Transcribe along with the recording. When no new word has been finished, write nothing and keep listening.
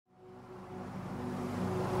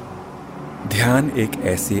ध्यान एक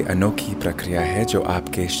ऐसी अनोखी प्रक्रिया है जो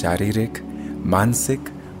आपके शारीरिक, मानसिक,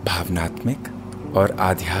 भावनात्मक और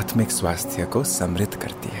आध्यात्मिक स्वास्थ्य को समृद्ध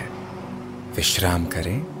करती है। विश्राम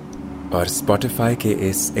करें और स्पॉटिफाई के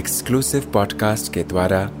इस एक्सक्लूसिव पॉडकास्ट के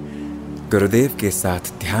द्वारा गुरुदेव के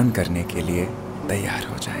साथ ध्यान करने के लिए तैयार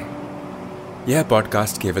हो जाएं। यह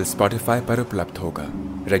पॉडकास्ट केवल स्पॉटिफाई पर उपलब्ध होगा।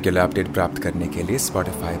 रेगुलर अपडेट प्राप्त करने के लिए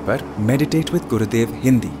स्पॉटिफाई पर मेडिटेट विद गुरुदेव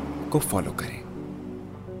हिंदी को फॉलो करें।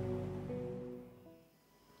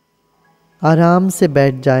 आराम से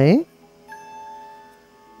बैठ जाएं।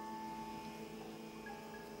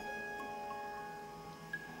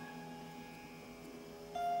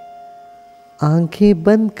 आंखें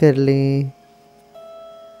बंद कर लें।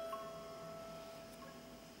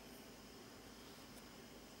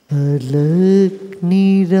 अलक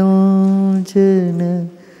निरंजन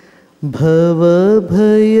भव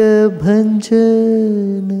भय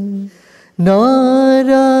भंजन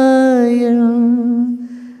नारायण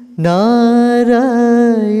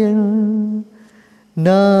नारायण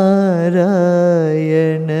नारायण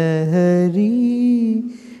हरि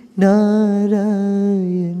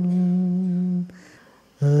नारायण।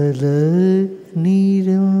 अलक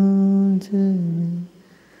निरंजन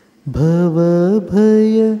भव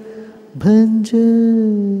भय भंजन।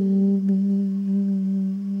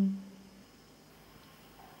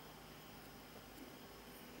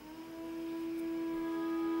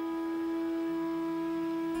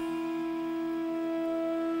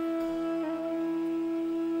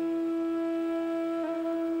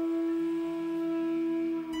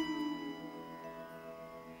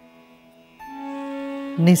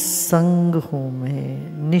 निस्संग हूँ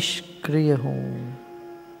मैं, निष्क्रिय हूँ,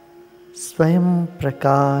 स्वयं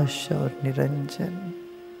प्रकाश और निरंजन।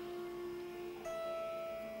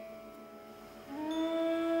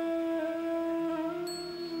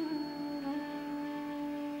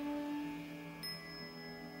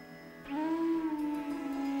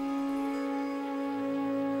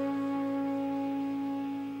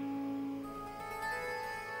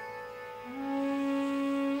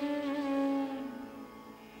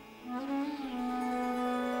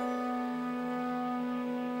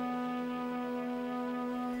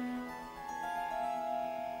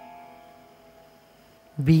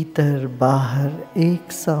 भीतर बाहर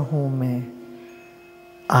एक सा हूँ मैं,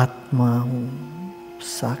 आत्मा हूँ,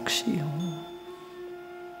 साक्षी हूँ।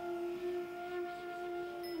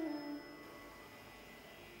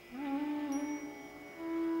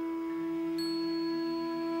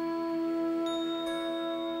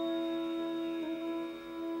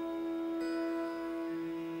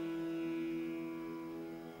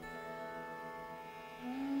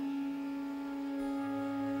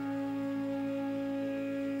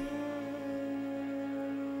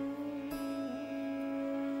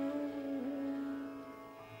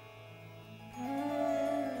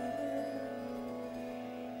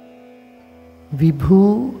 विभू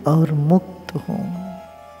और मुक्त हूँ।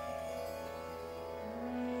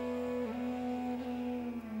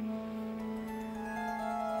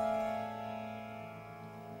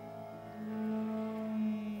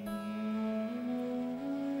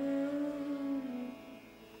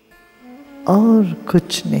 और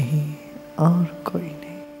कुछ नहीं, और कोई नहीं।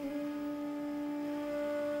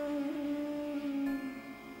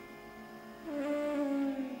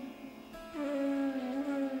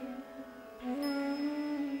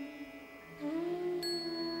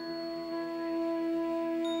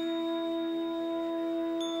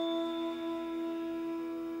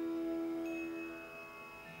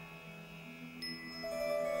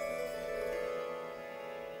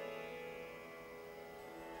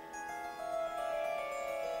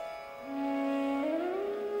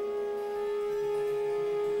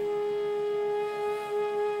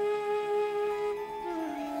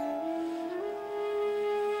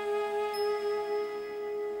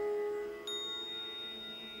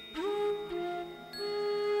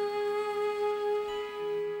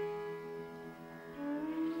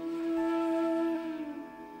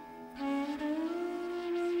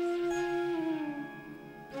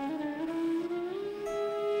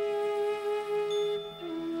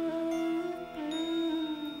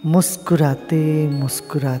 मुस्कुराते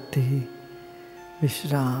मुस्कुराते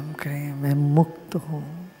विश्राम करें। मैं मुक्त हूँ।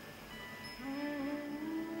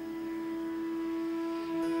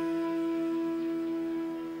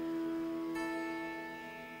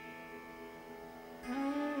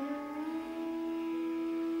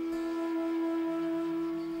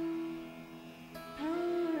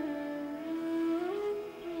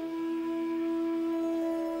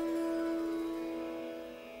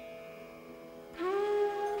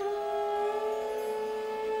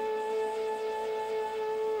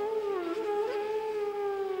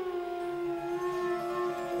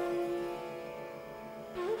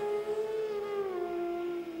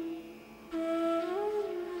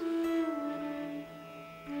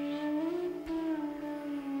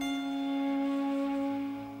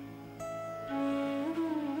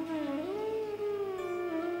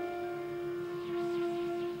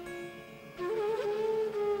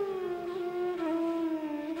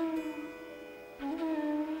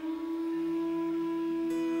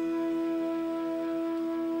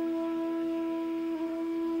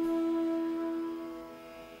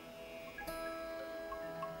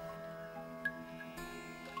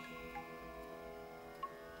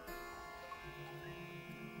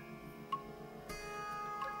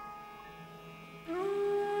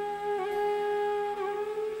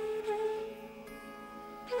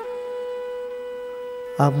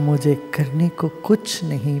 अब मुझे करने को कुछ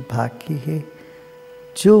नहीं बाकी है,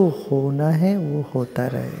 जो होना है वो होता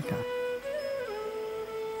रहेगा।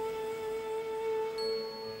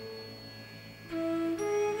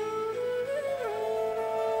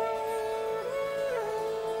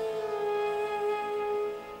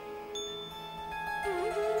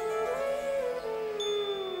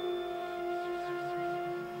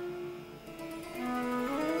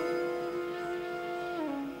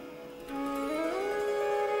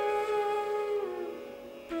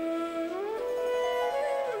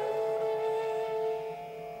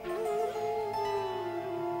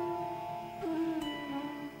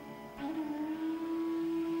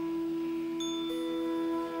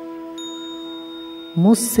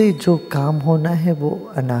 मुझसे जो काम होना है वो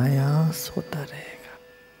अनायास होता रहेगा।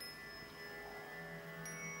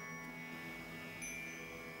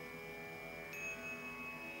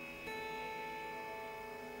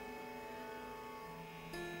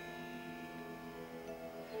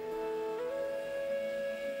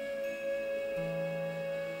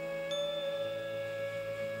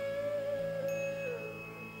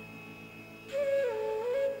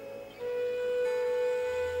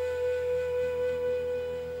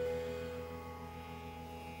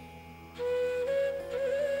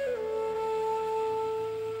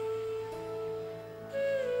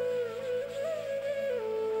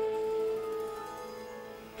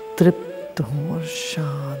 तृप्त हूं और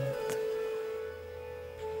शांत।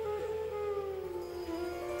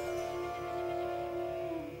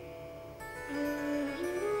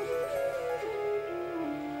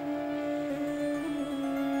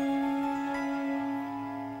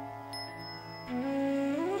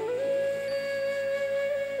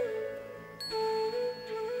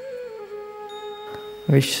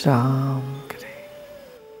 विश्राम करें।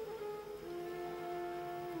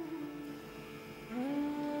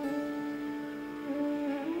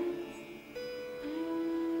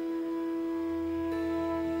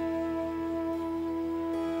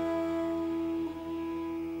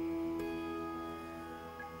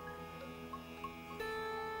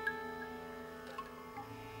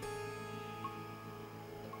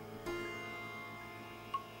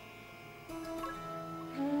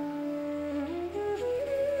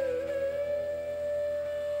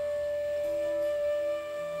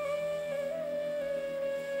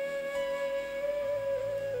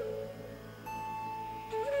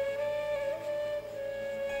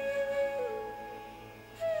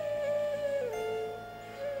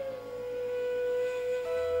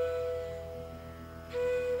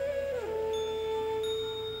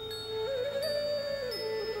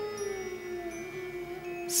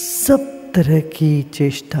 सब तरह की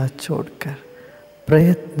चेष्टा छोड़कर,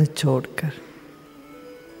 प्रयत्न छोड़कर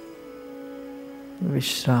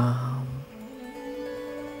विश्राम।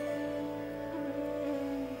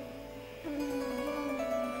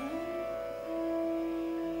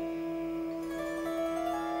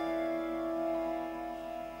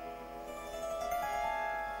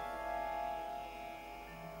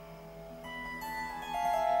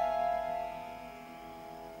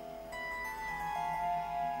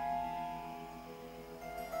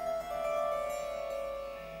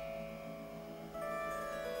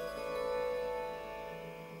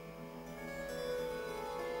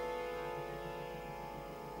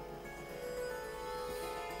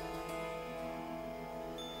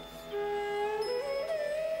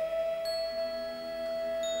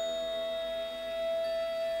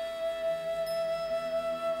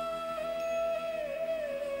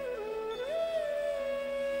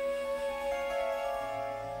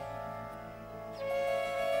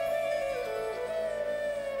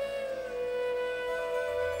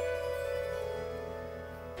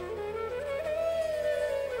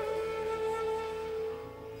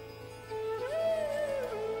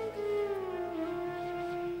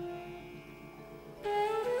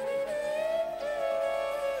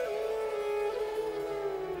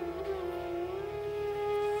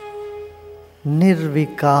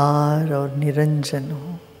 निर्विकार और निरंजन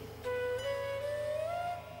हो।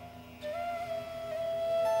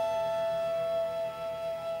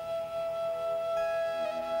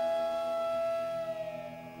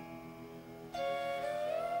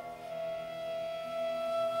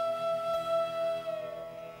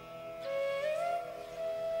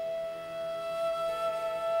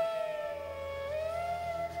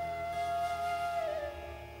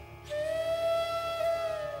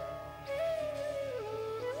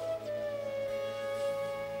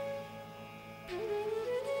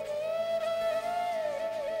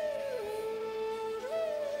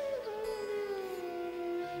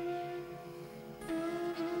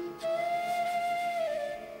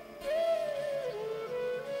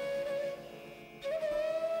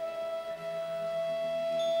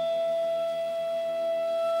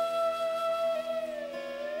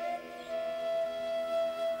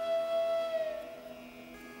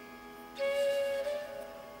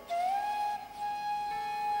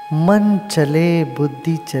 मन चले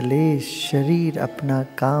बुद्धि चले, शरीर अपना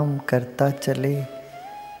काम करता चले,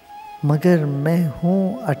 मगर मैं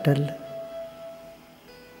हूँ अटल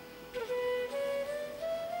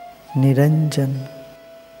निरंजन,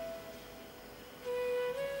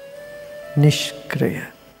 निष्क्रिय,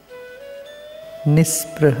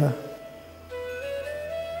 निस्पृह।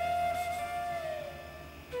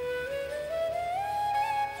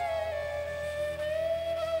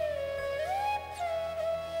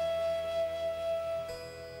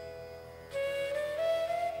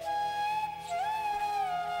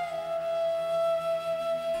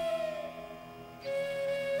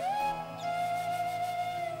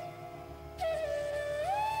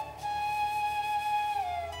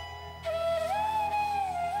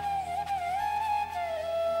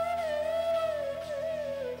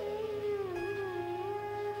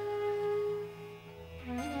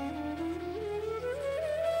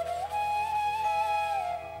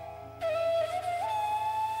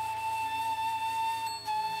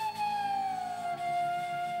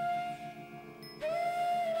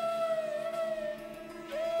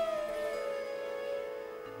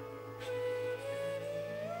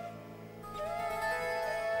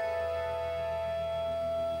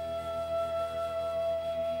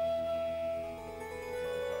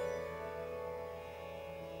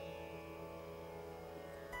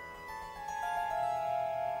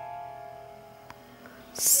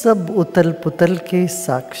 सब उतल पुतल के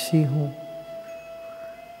साक्षी हूँ,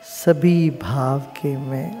 सभी भाव के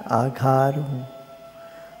मैं आधार हूँ।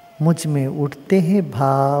 मुझ में उठते हैं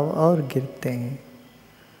भाव और गिरते हैं,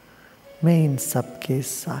 मैं इन सब के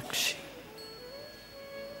साक्षी।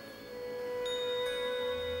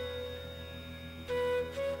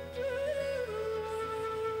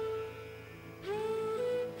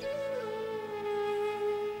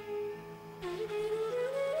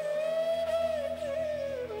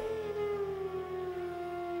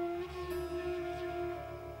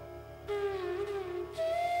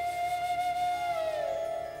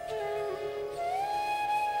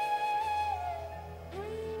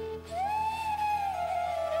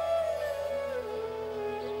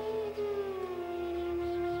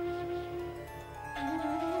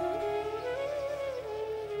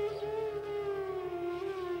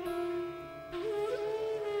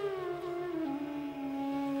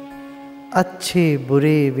 अच्छे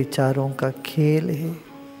बुरे विचारों का खेल है,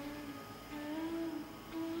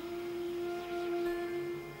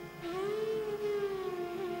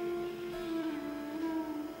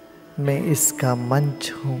 मैं इसका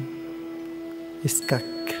मंच हूँ, इसका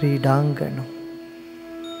क्रीडांगन हूँ।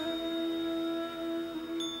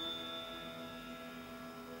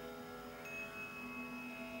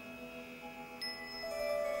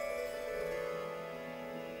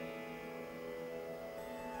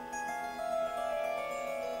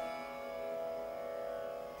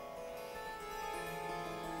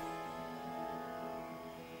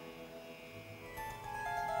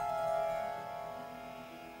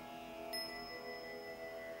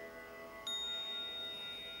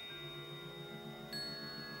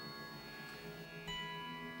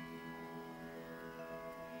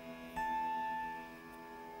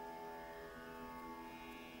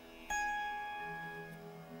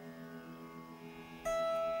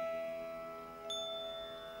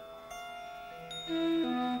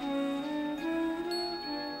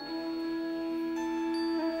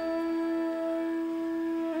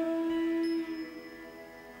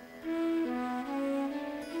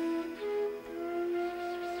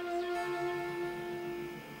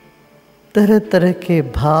 तरह तरह के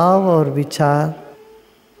भाव और विचार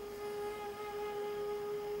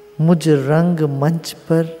मुझ रंग मंच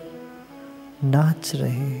पर नाच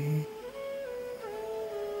रहे हैं।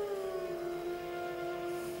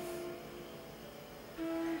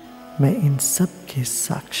 मैं इन सब के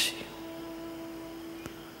साक्षी हूं।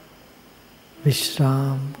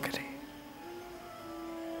 विश्राम करें।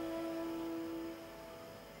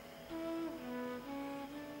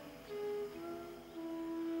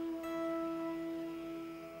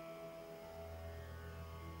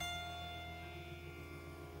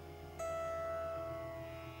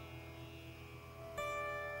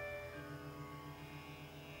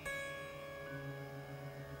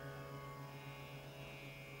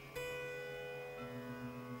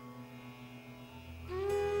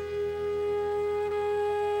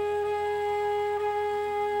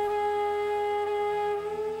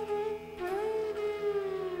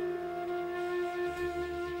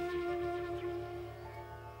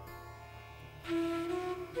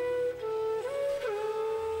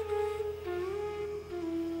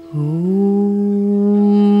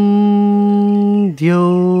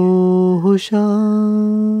 द्योः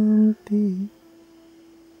शान्तिः।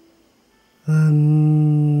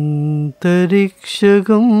 अंतरिक्षगं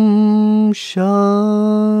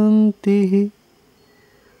शान्तिः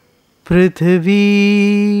पृथिवी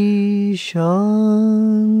शान्तिरापः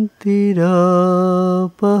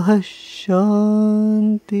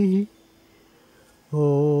शान्तिः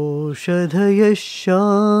ओषधयः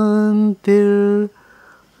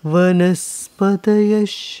शान्तिर्वनस्पतयः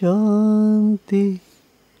शान्तिः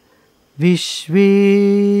विश्वे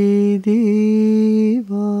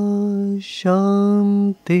देवा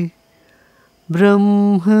शान्तिः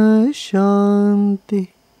ब्रह्म शान्तिः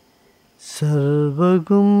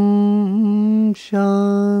सर्वगुं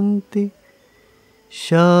शान्ति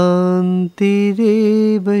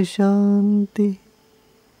शान्तिरेव शान्तिः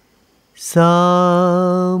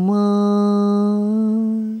सामा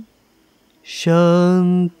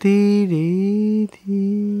शान्तिरेधि।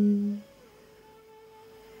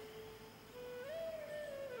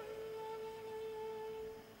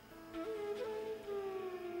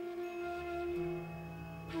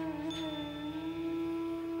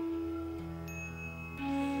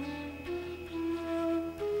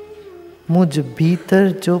 मुझ भीतर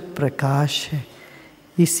जो प्रकाश है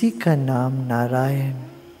इसी का नाम नारायण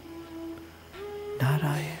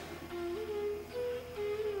नारायण।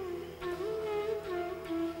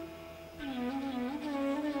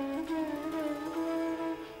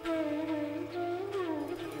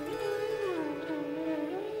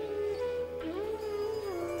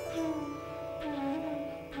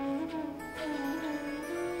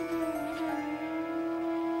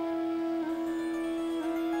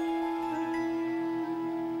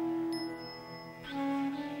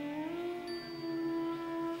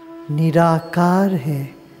 निराकार है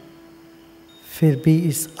फिर भी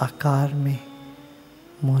इस आकार में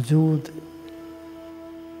मौजूद,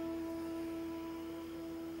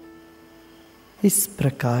 इस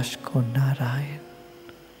प्रकाश को नारायण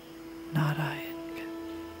नारायण।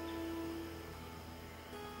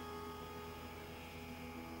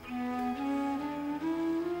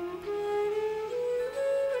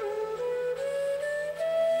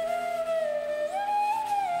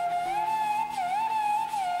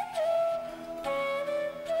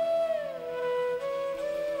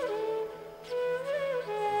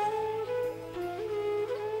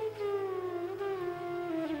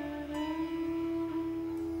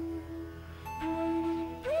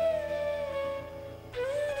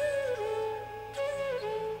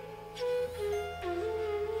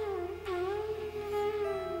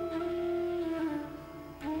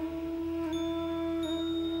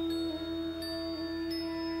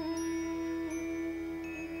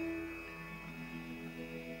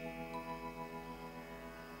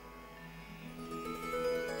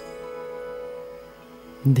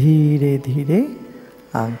 धीरे धीरे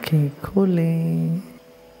आंखें खोलें।